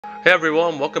Hey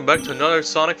everyone, welcome back to another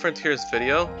Sonic Frontiers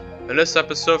video. In this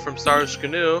episode from Star Wars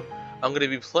Canoe, I'm going to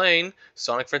be playing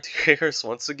Sonic Frontiers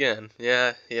once again.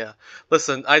 Yeah.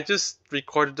 Listen, I just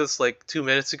recorded this like 2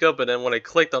 minutes ago, but then when I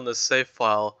clicked on the save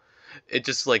file, it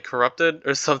just like corrupted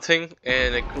or something,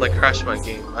 and it like crashed my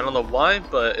game. I don't know why,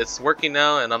 but it's working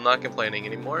now and I'm not complaining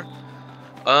anymore.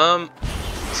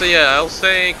 So yeah, I'll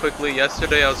say quickly,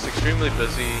 yesterday I was extremely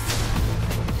busy.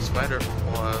 Spider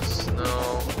Plus,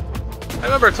 no. I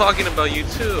remember talking about you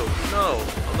too. No,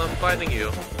 I'm not fighting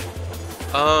you.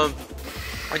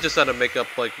 I just had to make up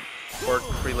like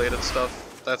work-related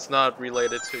stuff that's not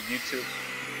related to YouTube,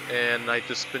 and I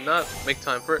just could not make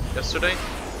time for it yesterday.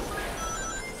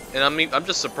 And I'm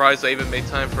just surprised I even made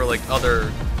time for like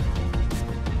other.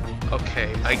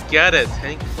 Okay, I get it.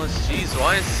 Tank plus, jeez,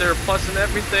 why is there a plus in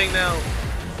everything now?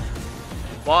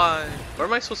 Why? Where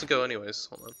am I supposed to go anyways?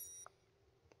 Hold on.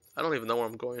 I don't even know where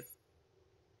I'm going.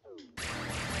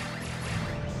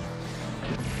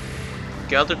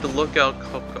 Gathered the Lookout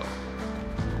Coco.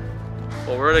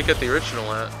 Well, where did I get the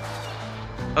original at?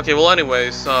 Okay, well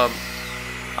anyways, I'm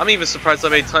even surprised I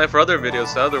made time for other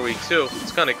videos the other week too.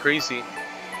 It's kind of crazy.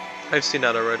 I've seen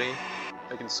that already.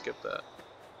 I can skip that.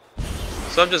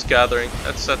 So I'm just gathering.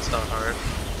 That's not hard.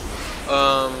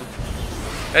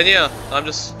 And yeah, I'm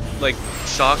just like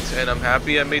shocked and I'm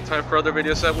happy I made time for other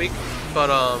videos that week. But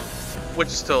which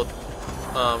is still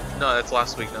no, that's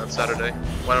last week, not Saturday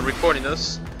when I'm recording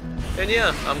this. And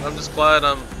yeah, I'm just glad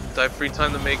I have free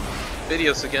time to make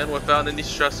videos again without any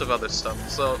stress of other stuff.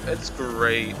 So it's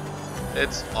great.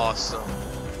 It's awesome.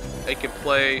 I can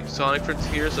play Sonic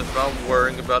Frontiers without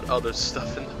worrying about other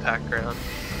stuff in the background.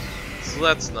 So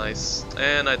that's nice.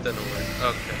 And I didn't work.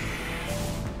 Okay.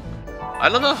 I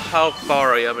don't know how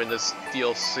far I am in this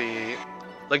DLC.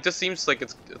 Like, this seems like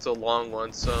it's a long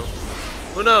one, so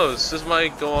who knows? This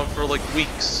might go on for like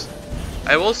weeks.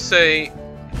 I will say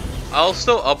I'll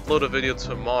still upload a video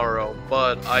tomorrow,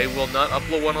 but I will not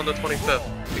upload one on the 25th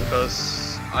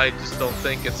because I just don't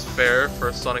think it's fair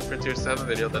for Sonic Frontiers to have a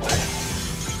video that day.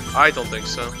 I don't think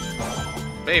so.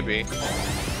 Maybe.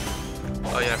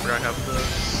 Oh yeah, I forgot I have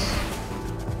this.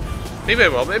 Maybe I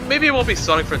will. Maybe it won't be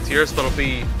Sonic Frontiers, but it'll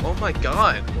be. Oh my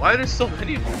god, why are there so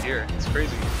many of you here? It's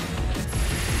crazy.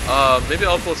 Maybe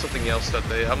I'll upload something else that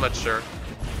day. I'm not sure.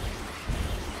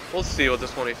 We'll see what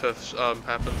this 25th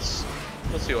happens.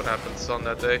 We'll see what happens on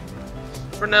that day.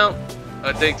 For now,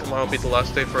 I think tomorrow will be the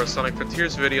last day for a Sonic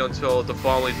Frontiers video until the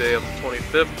following day of the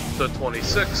 25th to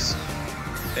 26th.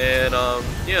 And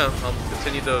yeah, I'll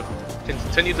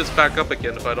continue this back up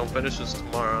again if I don't finish this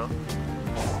tomorrow.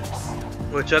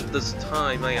 Which at this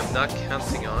time I am not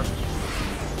counting on,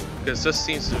 because this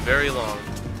seems very long.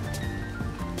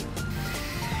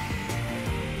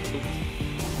 Oop.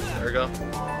 There we go.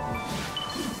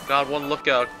 Got one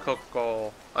Lookout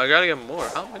Coco. I gotta get more.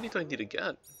 How many do I need to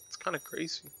get? It's kind of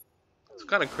crazy. It's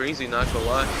kind of crazy, not gonna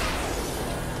lie.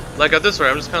 Like at this rate,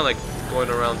 I'm just kind of like going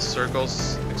around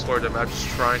circles, exploring the map, just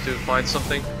trying to find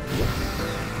something.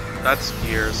 That's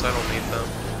gears. I don't need them.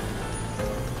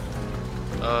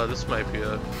 This might be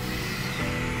it.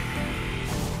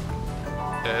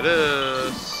 It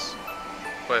is.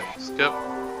 Wait, skip.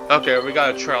 Okay, we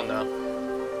got a trail now.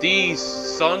 These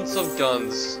sons of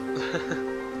guns.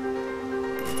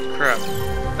 Crap.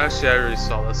 Actually, I already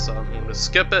saw this, so I'm gonna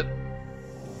skip it.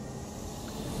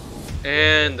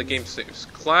 And the game saves.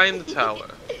 Climb the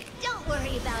tower. Don't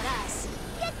worry about us.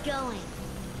 Get going.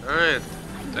 Alright, I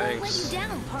won't thanks. let you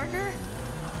down, partner.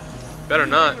 Better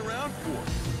not.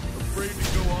 Afraid to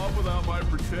go off without my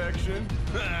protection?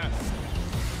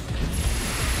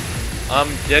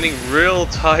 I'm getting real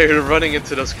tired of running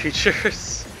into those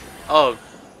creatures. Oh,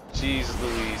 jeez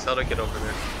Louise, how'd I get over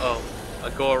there? Oh. I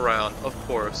go around, of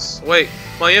course. Wait,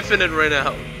 my infinite ran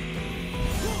out.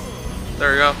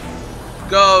 There we go.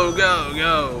 Go, go,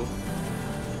 go.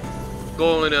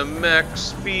 Going to max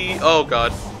speed. Oh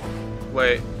god.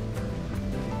 Wait.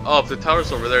 Oh, if the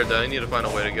tower's over there, then I need to find a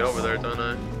way to get over there, don't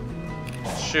I?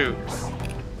 Shoot.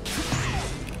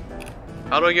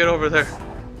 How do I get over there?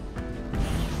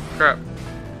 Crap.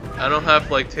 I don't have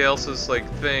like Tails' like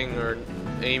thing or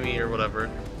Amy or whatever.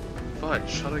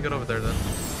 Fudge, how do I get over there then?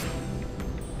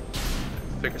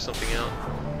 Figure something out.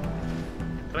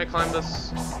 Can I climb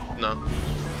this? No.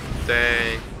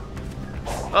 Dang.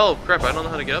 Oh crap! I don't know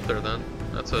how to get up there. Then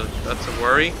that's a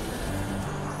worry.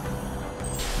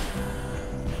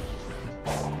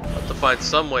 I'll have to find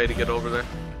some way to get over there.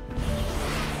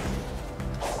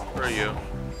 Where are you?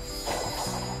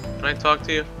 Can I talk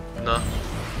to you? No. All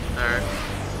right.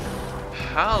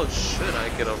 How should I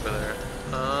get over there?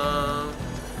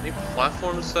 Any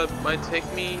platforms that might take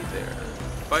me there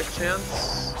by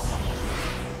chance?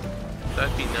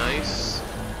 That'd be nice.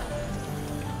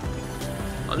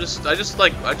 I just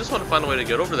want to find a way to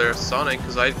get over there, Sonic,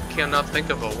 because I cannot think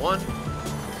of a one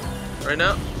right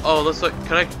now. Oh, let's like,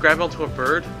 can I grab onto a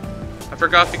bird? I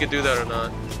forgot if you could do that or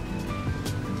not.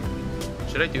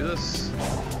 Should I do this?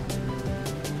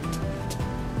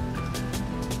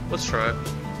 Let's try it.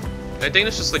 I think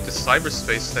it's just like the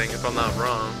cyberspace thing, if I'm not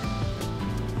wrong.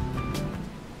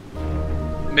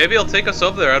 Maybe it'll take us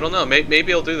over there, I don't know. Maybe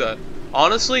it'll do that.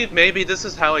 Honestly, maybe this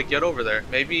is how I get over there.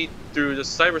 Maybe through the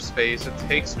cyberspace, it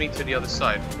takes me to the other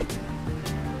side.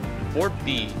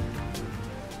 4B.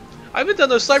 I haven't done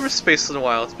those cyberspace in a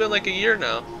while. It's been like a year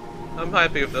now. I'm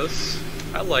happy with this.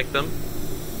 I like them.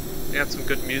 They have some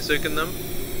good music in them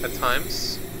at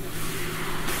times.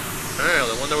 Alright,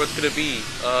 I wonder what it's gonna be.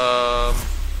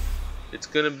 It's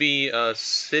gonna be a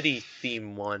city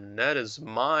theme one. That is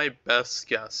my best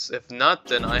guess. If not,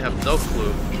 then I have no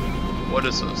clue. What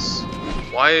is this?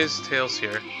 Why is Tails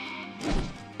here?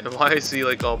 And why is he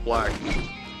like all black?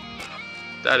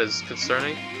 That is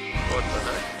concerning. What the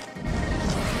heck?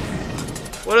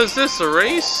 What is this? A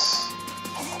race?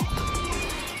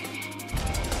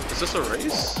 Is this a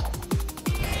race?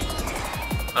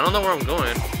 I don't know where I'm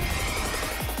going.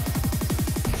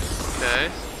 Okay.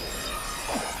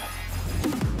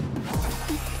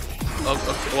 Oh,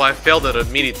 okay. Well, I failed it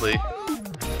immediately.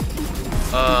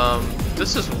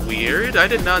 This is weird. I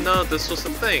did not know this was a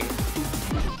thing.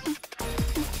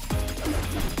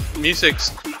 Music's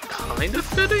kind of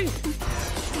fitting.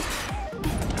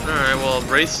 Alright, well, I'm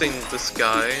racing this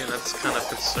guy, and that's kind of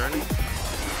concerning.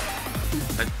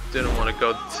 I didn't want to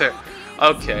go there.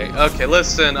 Okay,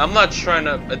 listen, I'm not trying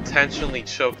to intentionally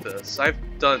choke this. I've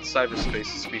done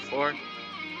cyberspaces before.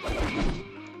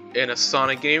 In a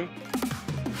Sonic game.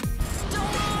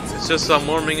 It's just I'm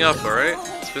warming up, alright?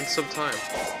 It's been some time.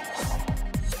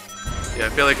 Yeah, I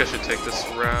feel like I should take this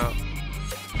route.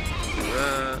 Do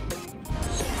that.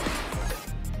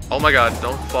 Oh my god,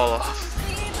 don't fall off.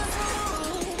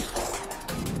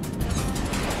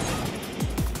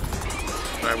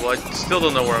 Alright, well, I still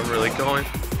don't know where I'm really going.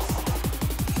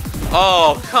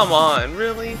 Oh, come on,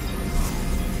 really?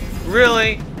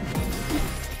 Really?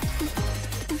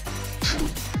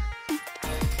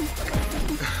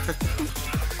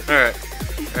 Alright,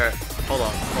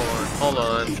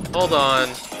 hold on.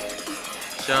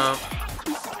 Jump.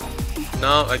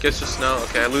 No, I guess just no.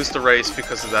 Okay, I lose the race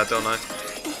because of that, don't I?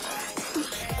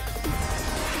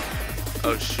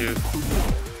 Oh shoot.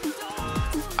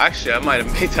 Actually, I might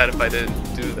have made that if I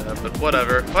didn't do that, but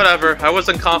whatever. Whatever. I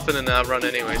wasn't confident in that run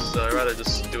anyway, so I'd rather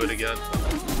just do it again.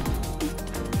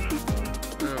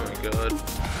 Oh my god.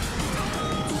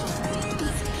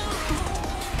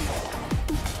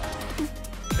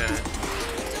 Okay.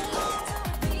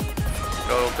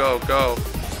 Go.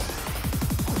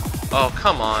 Oh,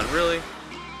 come on, really?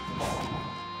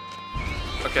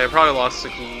 Okay, I probably lost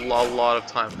like, a lot of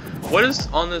time. What is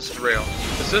on this rail?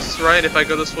 Is this right if I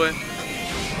go this way?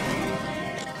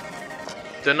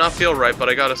 Did not feel right, but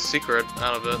I got a secret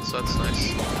out of it, so that's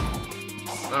nice.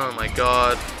 Oh my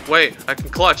god. Wait, I can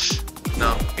clutch.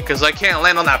 No, because I can't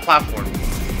land on that platform.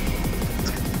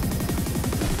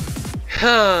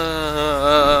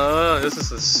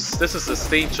 This is the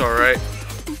stage, alright.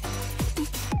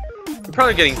 You're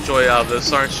probably getting joy out of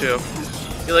this, aren't you?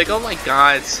 You're like, oh my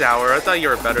god, Sour, I thought you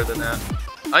were better than that.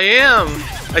 I am!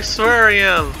 I swear I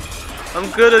am! I'm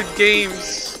good at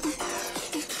games!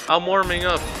 I'm warming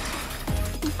up.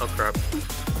 Oh crap.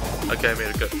 Okay, I made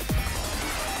it good.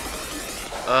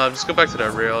 Just go back to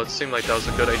that rail, it seemed like that was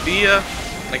a good idea.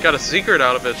 I got a secret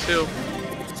out of it too,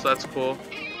 so that's cool.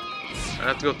 I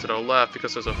have to go to the left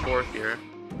because there's a 4 here.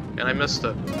 And I missed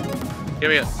it. Give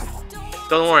me it.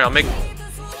 Don't worry, I'll make...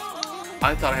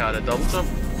 I thought I had a double jump.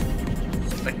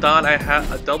 I thought I had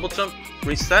a double jump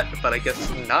reset, but I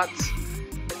guess not.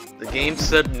 The game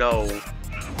said no.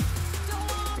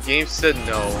 The game said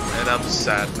no, and I'm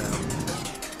sad now.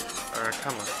 Alright,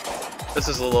 come on. This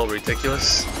is a little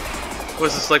ridiculous.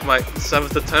 Was this like my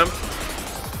 7th attempt?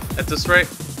 At this rate?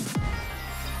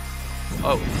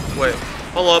 Oh, wait.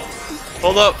 Hold up.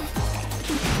 Hold up.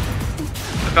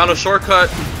 I found a shortcut.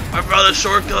 I found a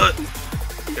shortcut.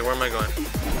 Okay, where am I going?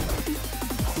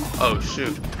 Oh,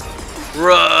 shoot.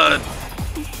 Run!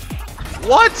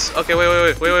 What? Okay,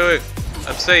 wait.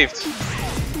 I'm saved.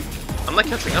 I'm not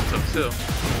catching up to him, too.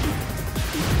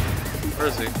 Where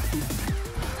is he?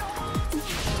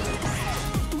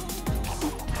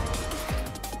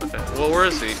 Okay, well, where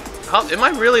is he? How, am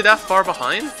I really that far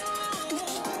behind?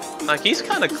 Like, he's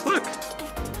kind of quick.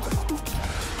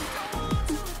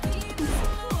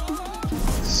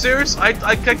 Seriously,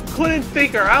 I couldn't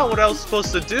figure out what I was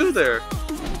supposed to do there.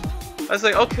 was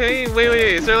like, okay,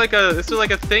 wait, is there like a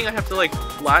thing I have to like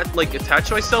attach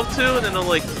myself to, and then it'll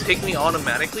like take me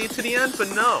automatically to the end? But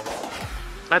no,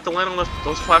 I have to land on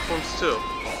those platforms too.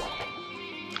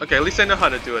 Okay, at least I know how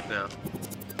to do it now.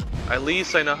 At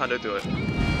least I know how to do it.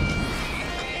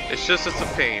 It's just, it's a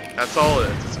pain. That's all it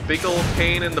is. It's a big old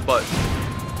pain in the butt.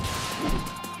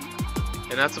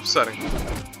 And that's upsetting.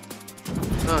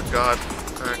 Oh god.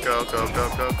 Alright, go.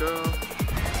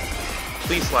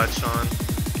 Please slide, Sean.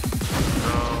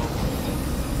 No.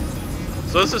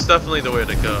 So this is definitely the way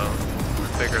to go. I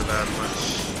figured that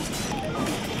much.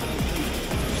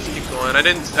 Just keep going. I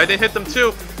didn't hit them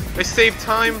too! I saved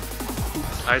time!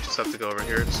 I just have to go over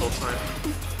here this whole time.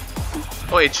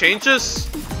 Oh, it changes?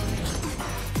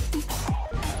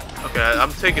 Okay,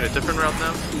 I'm taking a different route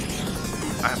now.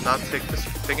 I have not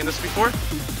taken this before.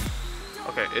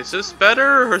 Okay, is this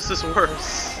better or is this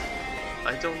worse?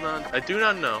 I do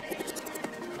not know.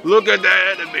 Look at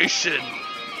that animation!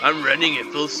 I'm running at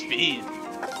full speed.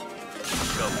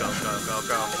 Go.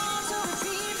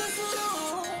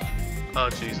 Oh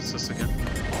Jesus, this again.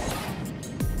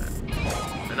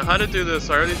 I know how to do this.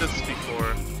 I already did this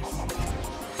before.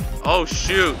 Oh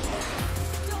shoot!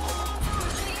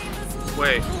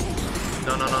 Wait.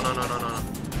 No.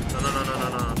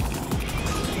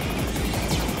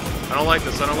 I don't like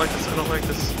this.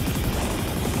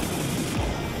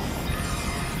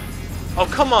 Oh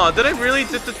come on! Did I really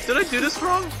did I do this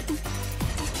wrong?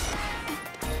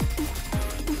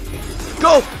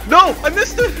 Go! No! I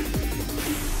missed it!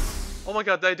 Oh my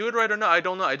god, did I do it right or not? I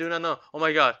don't know. I do not know. Oh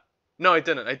my god. No, I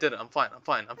didn't. I'm fine.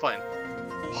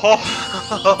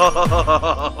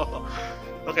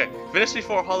 Okay, finish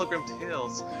before hologram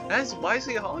tails. Why is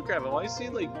he a hologram? And why is he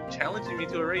like challenging me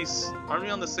to a race? Aren't we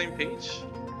on the same page?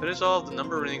 Finish all of the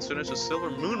number rings, finish the silver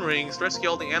moon rings, rescue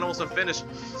all the animals and finish.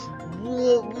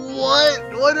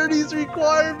 What? What are these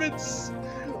requirements?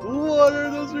 What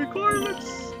are those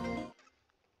requirements?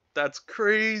 That's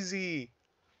crazy.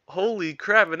 Holy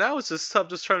crap, and now it's just tough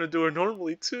just trying to do it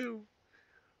normally too.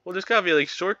 Well, there's gotta be like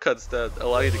shortcuts that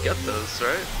allow you to get those,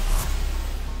 right?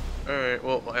 Alright,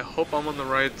 well, I hope I'm on the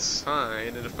right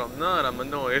side, and if I'm not, I'm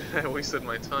annoyed. I wasted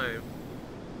my time.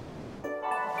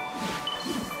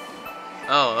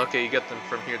 Oh, okay, you get them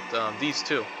from here, these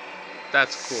two.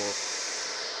 That's cool.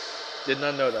 Did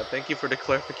not know that. Thank you for the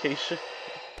clarification.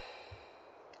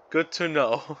 Good to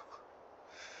know.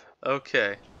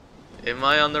 Okay. Am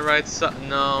I on the right side?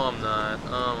 No, I'm not.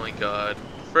 Oh my god.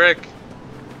 Frick!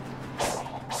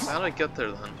 How did I get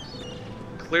there then?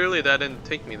 Clearly that didn't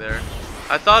take me there.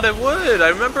 I thought it would! I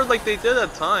remember like they did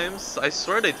at times. I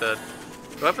swear they did.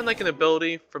 Do I have like an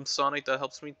ability from Sonic that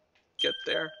helps me get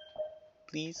there?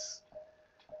 Please?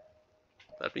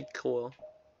 That'd be cool.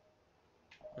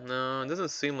 No, it doesn't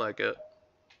seem like it.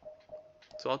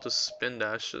 So I'll just spin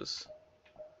dashes.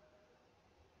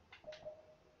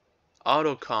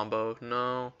 Auto combo,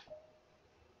 no.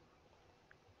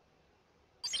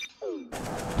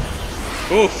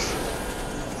 Oof!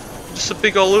 Just a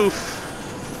big ol' oof.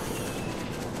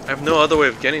 I have no other way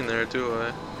of getting there, do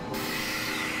I?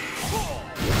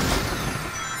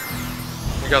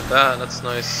 I got that, that's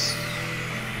nice.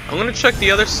 I'm gonna check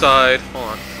the other side. Hold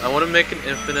on. I want to make an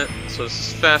infinite, so this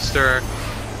is faster.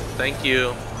 Thank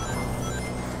you.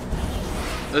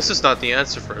 This is not the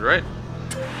answer for it, right?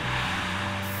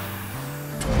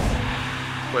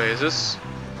 Wait, is this?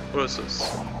 What is this?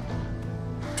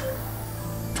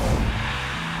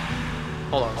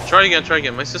 Hold on. Try again.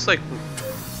 Am I just like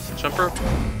jumper?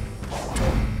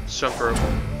 Jumper.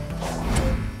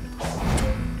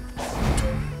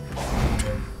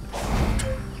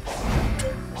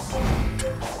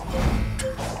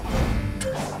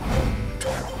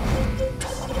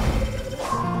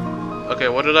 Okay,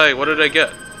 what did I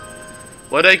get?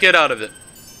 What did I get out of it?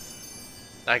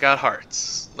 I got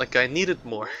hearts. Like I needed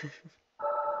more.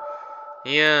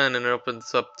 Yeah, and then it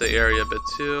opens up the area a bit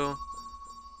too.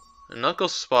 A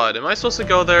Knuckles spot. Am I supposed to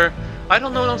go there? I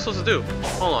don't know what I'm supposed to do.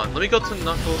 Hold on, let me go to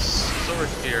Knuckles. It's over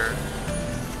here.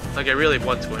 Like I really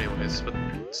want to anyways, but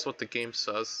that's what the game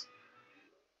says.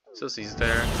 It says he's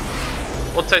there.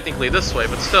 Well, technically this way,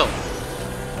 but still.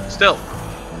 Still.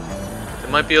 It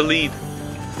might be a lead.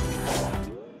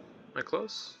 Am I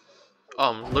close?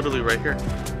 Oh, I'm literally right here.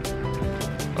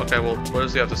 Okay, well, what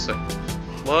does he have to say?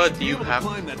 What do you have?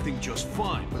 Climb that thing just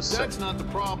fine, but that's not the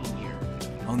problem here.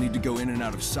 I'll need to go in and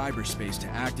out of cyberspace to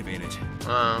activate it.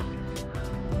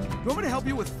 You want me to help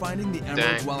you with finding the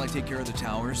emeralds while I take care of the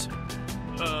towers?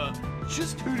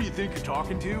 Just who do you think you're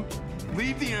talking to?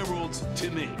 Leave the emeralds to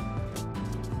me.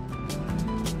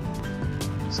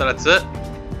 So that's it?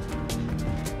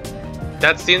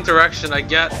 That's the interaction I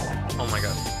get? Oh my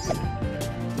god.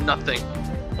 Nothing.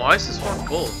 Why is this one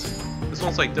gold? This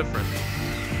one's like different.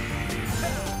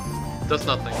 Does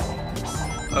nothing.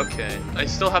 Okay, I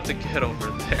still have to get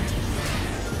over there.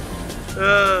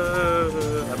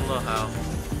 I don't know how.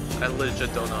 I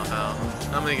legit don't know how.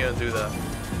 How am I gonna do that?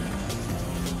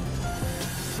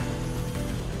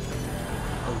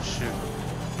 Oh shoot.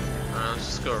 Alright, let's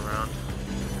just go around.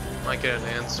 Might get an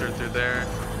answer through there.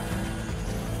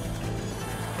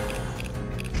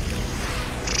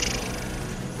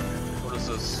 What is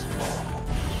this?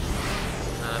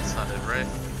 Nah, that's not it, right?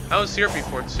 I was here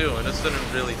before too, and this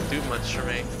didn't really do much for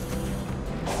me.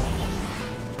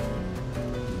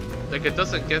 Like, it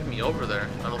doesn't get me over there,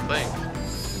 I don't think.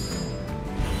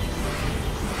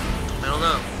 I don't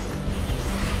know.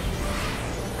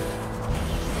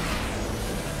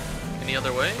 Any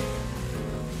other way?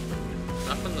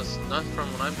 Not from this, not from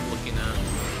what I'm looking at.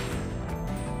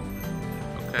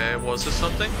 Okay, was this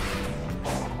something?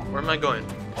 Where am I going?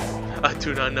 I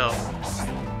do not know.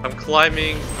 I'm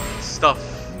climbing stuff.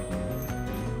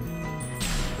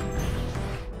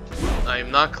 I am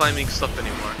not climbing stuff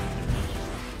anymore.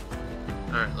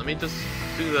 Alright, let me just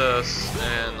do this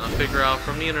and I'll figure out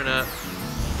from the internet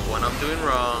what I'm doing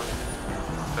wrong.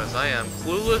 Because I am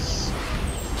clueless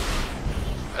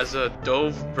as a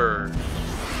dove bird.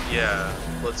 Yeah,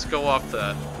 let's go off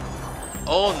that.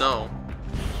 Oh no.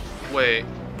 Wait.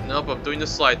 Nope, I'm doing the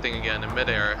slide thing again in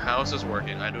midair. How is this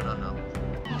working? I do not know.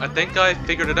 I think I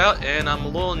figured it out and I'm a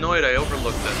little annoyed I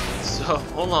overlooked it. So,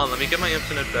 hold on, let me get my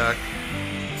infinite back.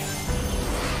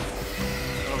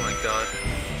 Oh my god.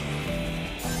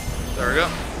 There we go.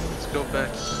 Let's go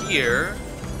back here.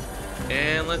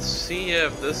 And let's see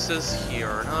if this is here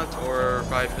or not, or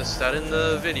if I missed that in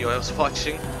the video I was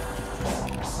watching.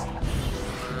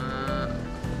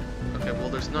 Okay, well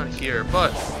there's none here,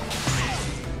 but...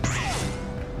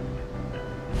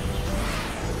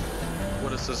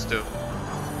 what does this do?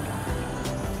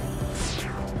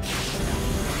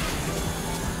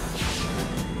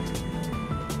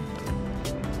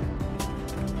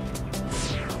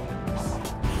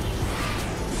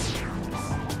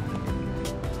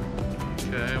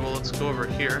 Okay, well let's go over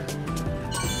here.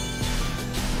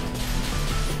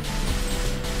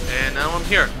 And now I'm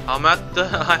here. I'm at the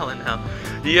island now.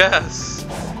 Yes!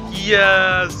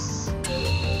 Yes!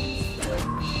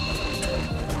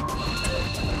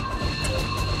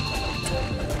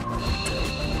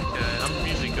 Okay, I'm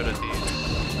usually good at these.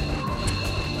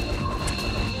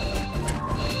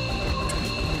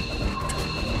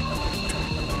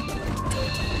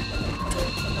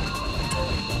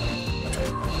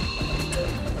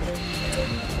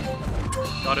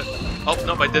 Got it. Oh,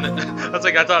 nope, I didn't. That's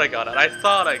like, I thought I got it. I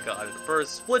thought I got it. For a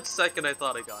split second, I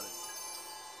thought I got it.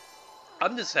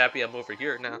 I'm just happy I'm over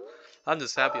here now. I'm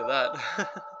just happy of that.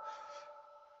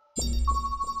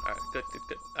 Alright, good, good,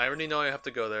 good. I already know I have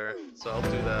to go there, so I'll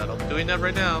do that. I'm doing that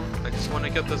right now. I just want to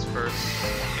get this first.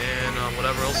 And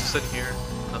whatever else is in here.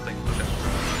 Nothing. Okay.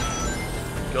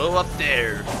 Go up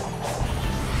there.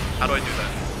 How do I do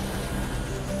that?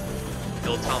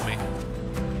 It'll tell me.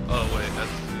 Oh, wait, I have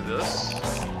to do this.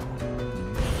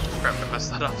 Crap, I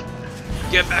messed that up.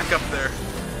 Get back up there.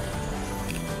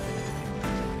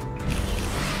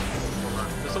 Hold on.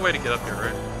 There's a way to get up here,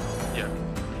 right? Yeah.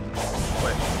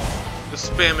 Wait.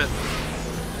 Just spam it.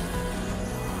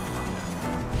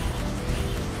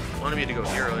 Wanted me to go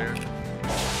here earlier.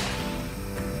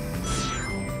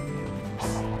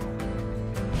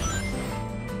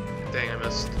 Dang, I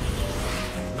missed.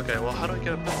 Okay, well, how do I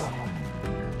get up there?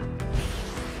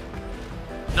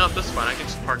 No, this is fine. I can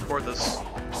just parkour this.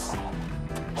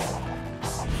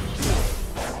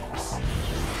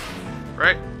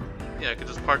 Right? Yeah, I can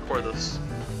just parkour this.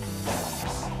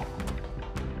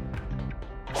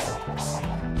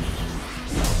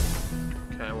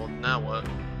 Okay, well, now what?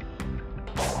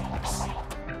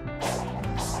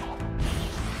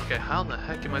 Okay, how in the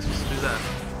heck am I supposed to do that?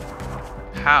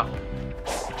 How?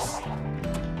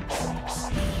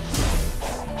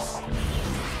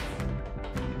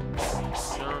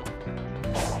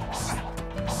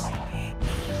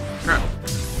 Crap.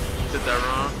 Did that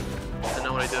wrong. I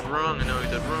know what I did wrong. I know what I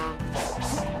did wrong.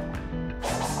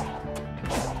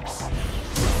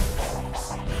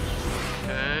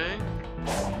 Okay.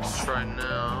 Let's try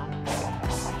now.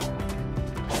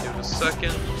 Give it a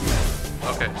second.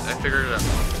 Okay, I figured it out.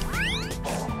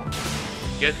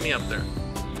 Get me up there.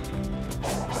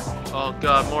 Oh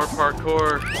god, more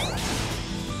parkour.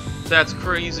 That's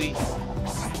crazy.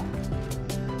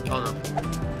 Oh no.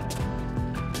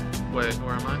 Wait,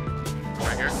 where am I?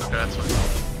 Right here? Okay, that's fine.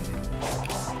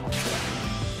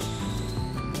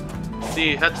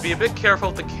 See, had to be a bit careful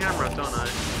with the camera, don't I?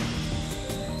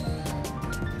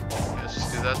 Let's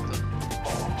just do that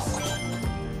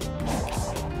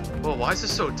Whoa, why is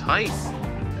this so tight?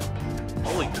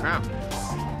 Holy crap.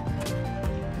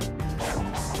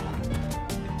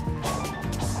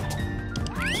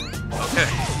 Okay.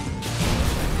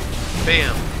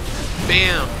 Bam.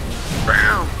 Bam.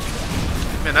 Bam.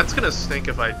 Man, that's gonna stink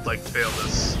if I, like, fail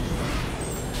this.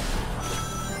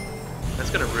 That's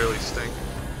gonna really stink.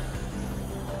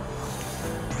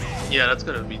 Yeah, that's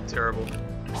gonna be terrible.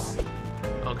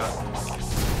 Oh god.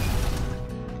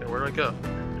 Okay, where do I go?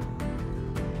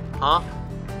 Huh?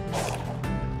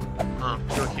 Huh,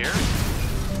 go here?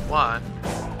 Why?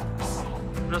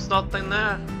 There's nothing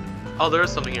there. Oh, there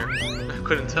is something here. I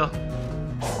couldn't tell.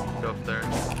 Go up there.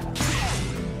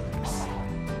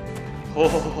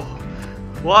 Oh,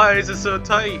 why is it so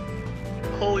tight?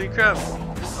 Holy crap.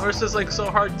 Or is this like so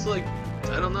hard to like,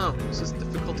 I don't know. It's just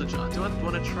difficult to jump. Do I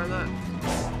want to try that?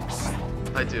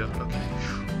 I do, okay.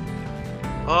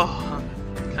 Oh,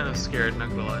 I'm kind of scared, not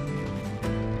gonna lie.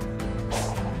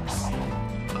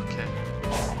 Okay.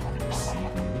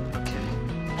 Okay.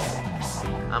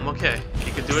 I'm okay.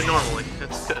 You can do it normally.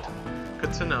 That's good.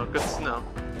 Good to know, good to know.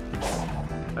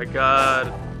 I got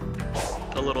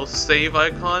a little save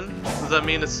icon. Does that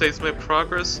mean it saves my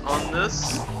progress on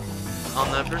this? I'll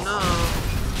never know.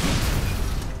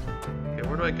 Okay,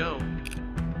 where do I go?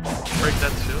 Break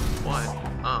that too? Why?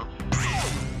 Oh.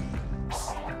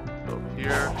 Go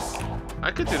here.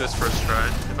 I could do this first try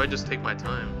if I just take my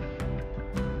time.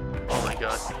 Oh my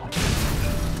god.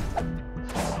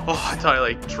 Oh, I thought I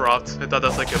like dropped. I thought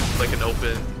that's like an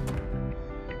open.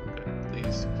 Okay,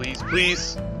 please, please,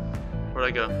 please. Where'd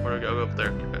I go? Where'd I go? I'll go up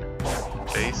there. Okay.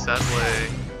 Face that way.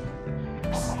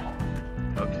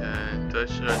 Okay.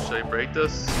 Should I break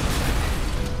this?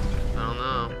 I don't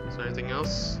know. Is there anything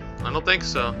else? I don't think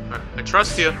so. Right. I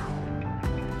trust you.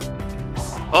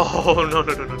 Oh no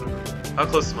no no no no! How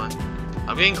close am I?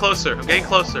 I'm getting closer. I'm getting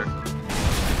closer.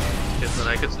 Okay, then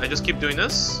I just keep doing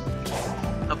this.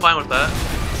 I'm fine with that.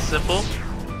 Simple.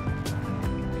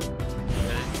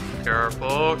 Okay.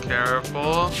 Careful,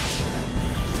 careful.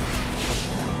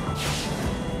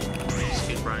 Just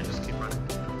keep running. Just keep running.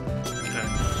 Okay.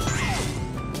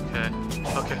 Okay.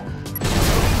 Okay.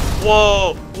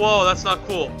 Whoa! Whoa! That's not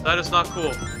cool. That is not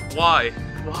cool. Why?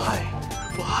 Why?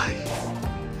 Why?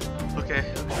 Okay,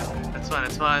 that's fine,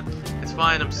 it's fine. It's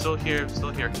fine, I'm still here, I'm still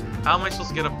here. How am I supposed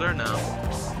to get up there now?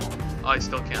 Oh, I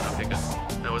still can't, okay, good.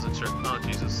 I wasn't sure. Oh,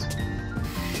 Jesus.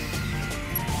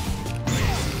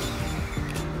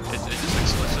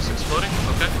 It's just exploding?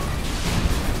 Okay.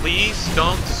 Please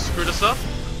don't screw this up.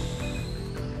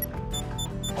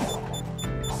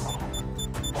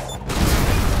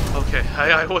 Okay,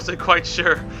 I wasn't quite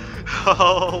sure.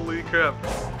 Holy crap.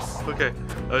 Okay,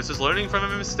 I was just learning from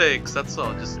my mistakes, that's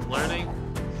all. Just learning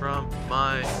from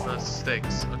my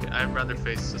mistakes. Okay, I'd rather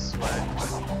face this way.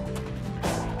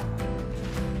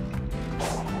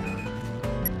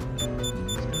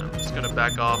 I'm just gonna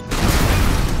back off.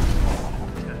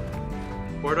 Okay.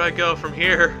 Where do I go from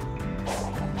here?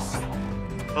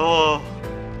 Oh.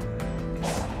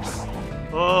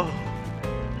 Oh.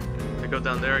 I go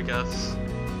down there, I guess.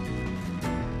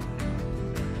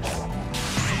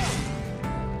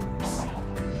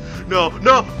 No,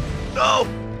 no, no,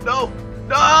 no,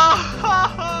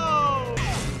 no!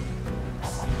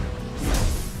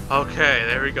 Okay,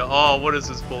 there we go. Oh, what is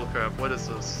this bullcrap? What is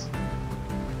this?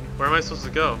 Where am I supposed to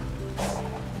go?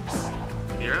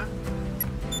 Here?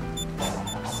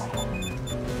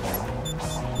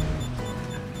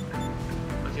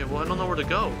 Okay, well, I don't know where to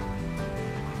go.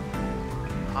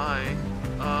 Hi.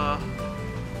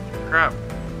 Crap.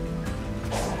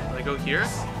 Can I go here?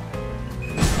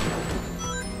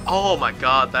 Oh my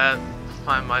god, that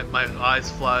my eyes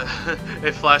flash.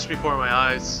 It flashed before my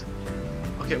eyes.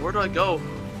 Okay, where do I go?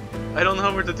 I don't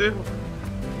know where to do.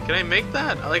 Can I make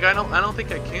that? Like I don't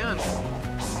think I can.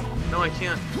 No, I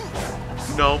can't.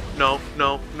 No, no,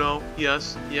 no, no.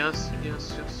 Yes, yes,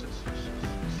 yes, yes, yes, yes, yes,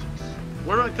 yes.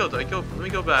 Where do I go? Do I go? Let me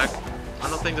go back. I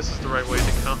don't think this is the right way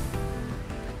to go.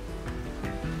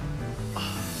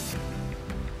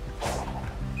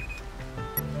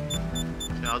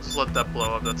 I'll just let that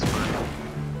blow up, that's fine.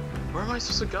 Where am I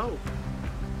supposed to go?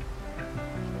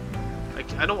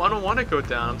 I don't want to go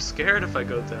down. I'm scared if I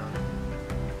go down.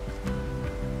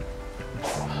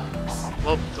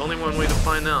 Well, only one way to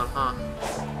find out, huh?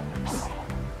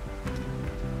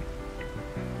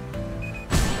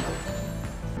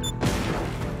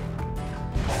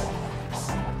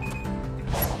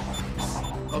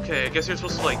 Okay, I guess you're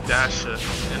supposed to like dash it,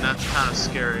 and that's kind of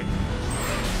scary.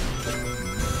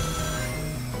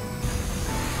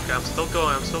 Okay, I'm still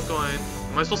going, I'm still going.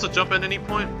 Am I supposed to jump at any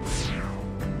point?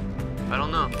 I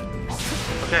don't know.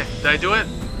 Okay, did I do it?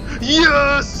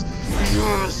 Yes!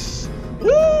 Yes!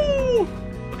 Woo!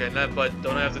 Okay, but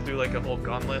don't I have to do like a whole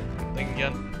gauntlet thing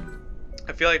again?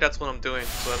 I feel like that's what I'm doing,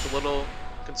 so that's a little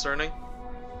concerning.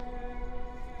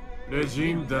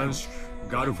 Regime Dansk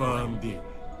Garfa Amdi.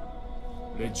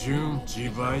 Regime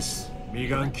Device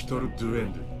Migan Kitor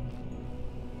Duend.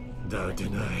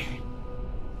 Dardenai.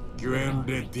 Gwen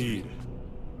Redir.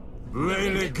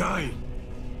 Buele Gai.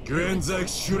 Gwen Zak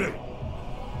Shure.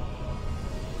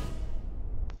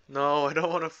 No, I don't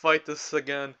want to fight this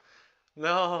again.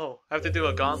 No, I have to do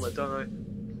a gauntlet, don't I?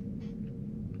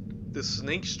 The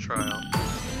Snake's Trial.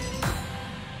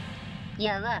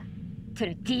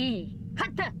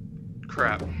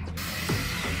 Crap.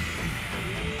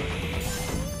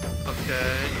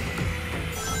 Okay.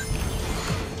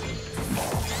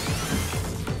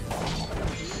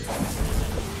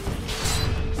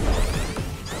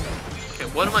 Okay,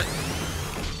 what am I...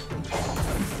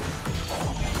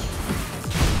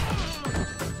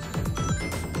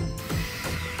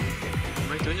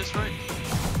 Am I doing this right?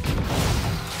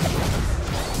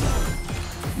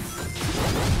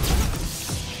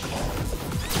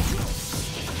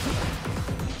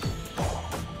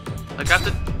 I got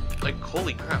the... like,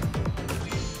 holy crap.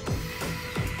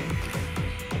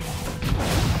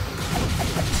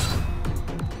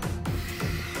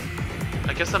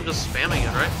 I guess I'm just spamming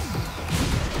it, right?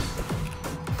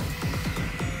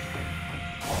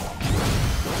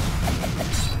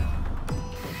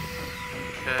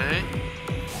 Okay.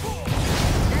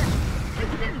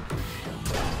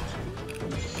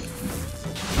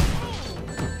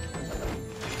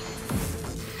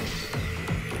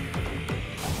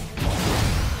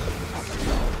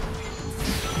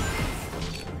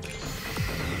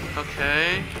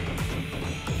 Okay.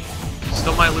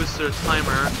 Still might lose to a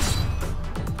timer.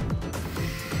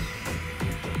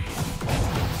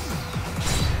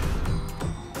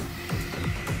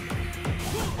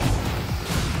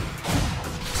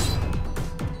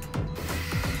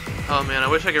 Oh man, I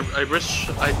wish I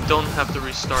don't have to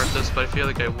restart this, but I feel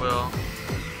like I will.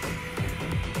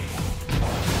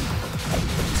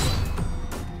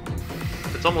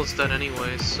 It's almost dead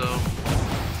anyway, so...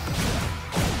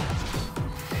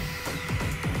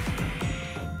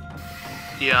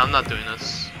 Yeah, I'm not doing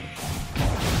this.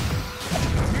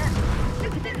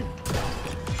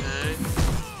 Okay.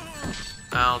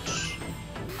 Ouch.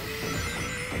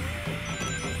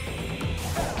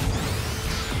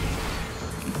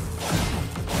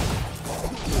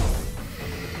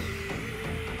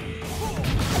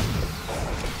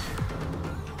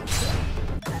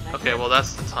 Okay, well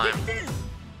that's the time.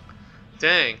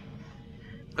 Dang.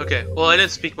 Okay, well I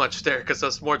didn't speak much there because I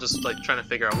was more just like trying to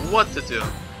figure out what to do.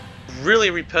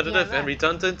 Really repetitive and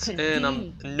redundant, and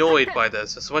I'm annoyed by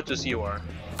this as much as you are.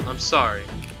 I'm sorry.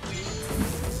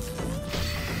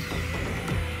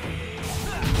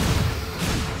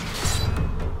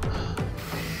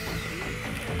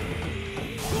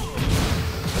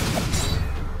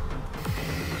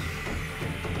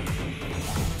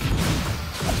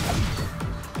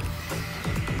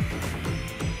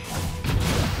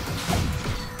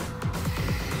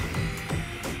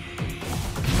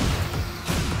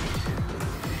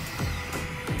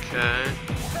 Okay.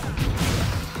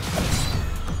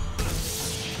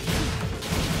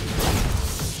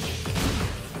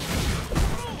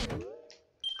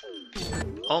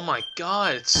 Oh my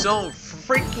god, it's so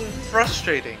freaking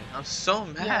frustrating. I'm so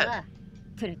mad.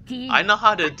 I know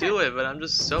how to do it, but I'm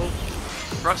just so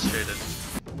frustrated.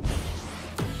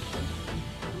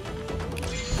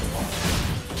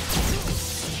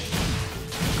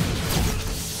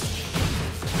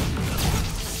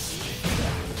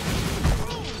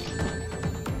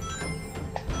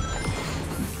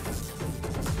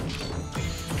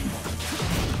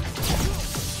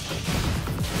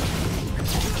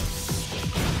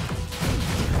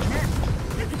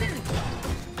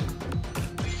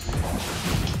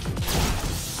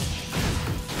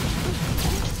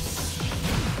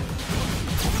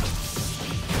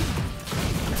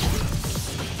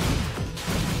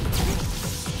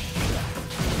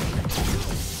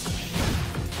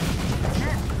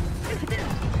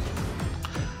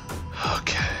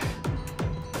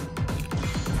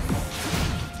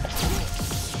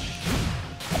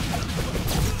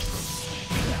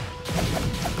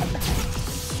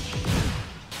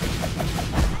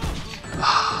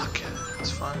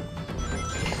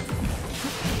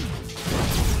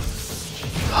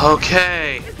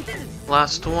 Okay,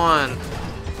 last one.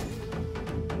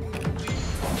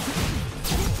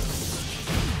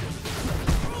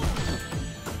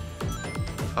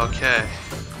 Okay,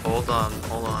 hold on.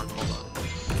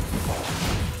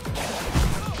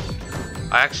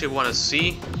 I actually want to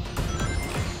see.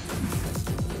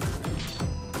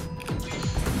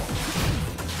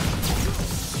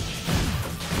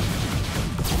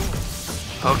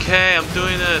 Okay, I'm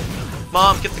doing it.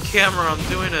 Mom, get the camera, I'm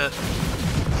doing it.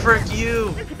 Frick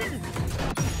you!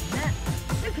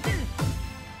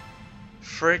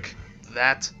 Frick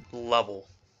that level.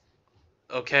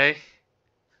 Okay?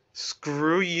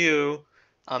 Screw you.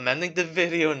 I'm ending the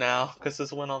video now, because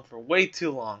this went on for way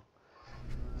too long.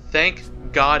 Thank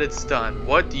God it's done.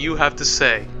 What do you have to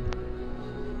say?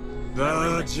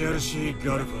 Da Jersey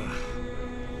Garva,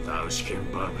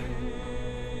 Tauschken Bab,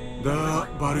 Da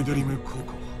Baldrim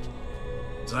Koko,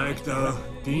 zeigt da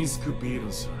Dienst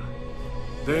Bielens,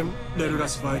 dem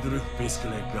Lerulas weitere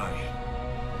Biskele Guy.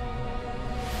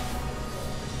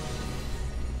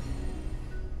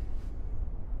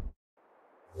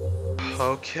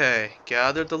 Okay,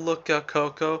 gather the lookout,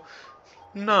 Coco.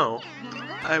 No,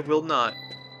 I will not.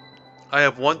 I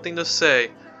have one thing to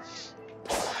say.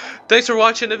 Thanks for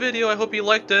watching the video. I hope you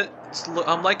liked it.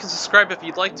 Like and subscribe if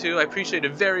you'd like to. I appreciate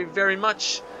it very, very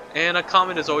much. And a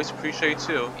comment is always appreciated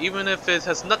too. Even if it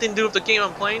has nothing to do with the game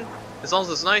I'm playing, as long as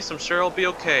it's nice, I'm sure it'll be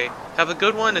okay. Have a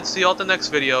good one and see you all at the next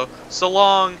video. So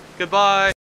long. Goodbye.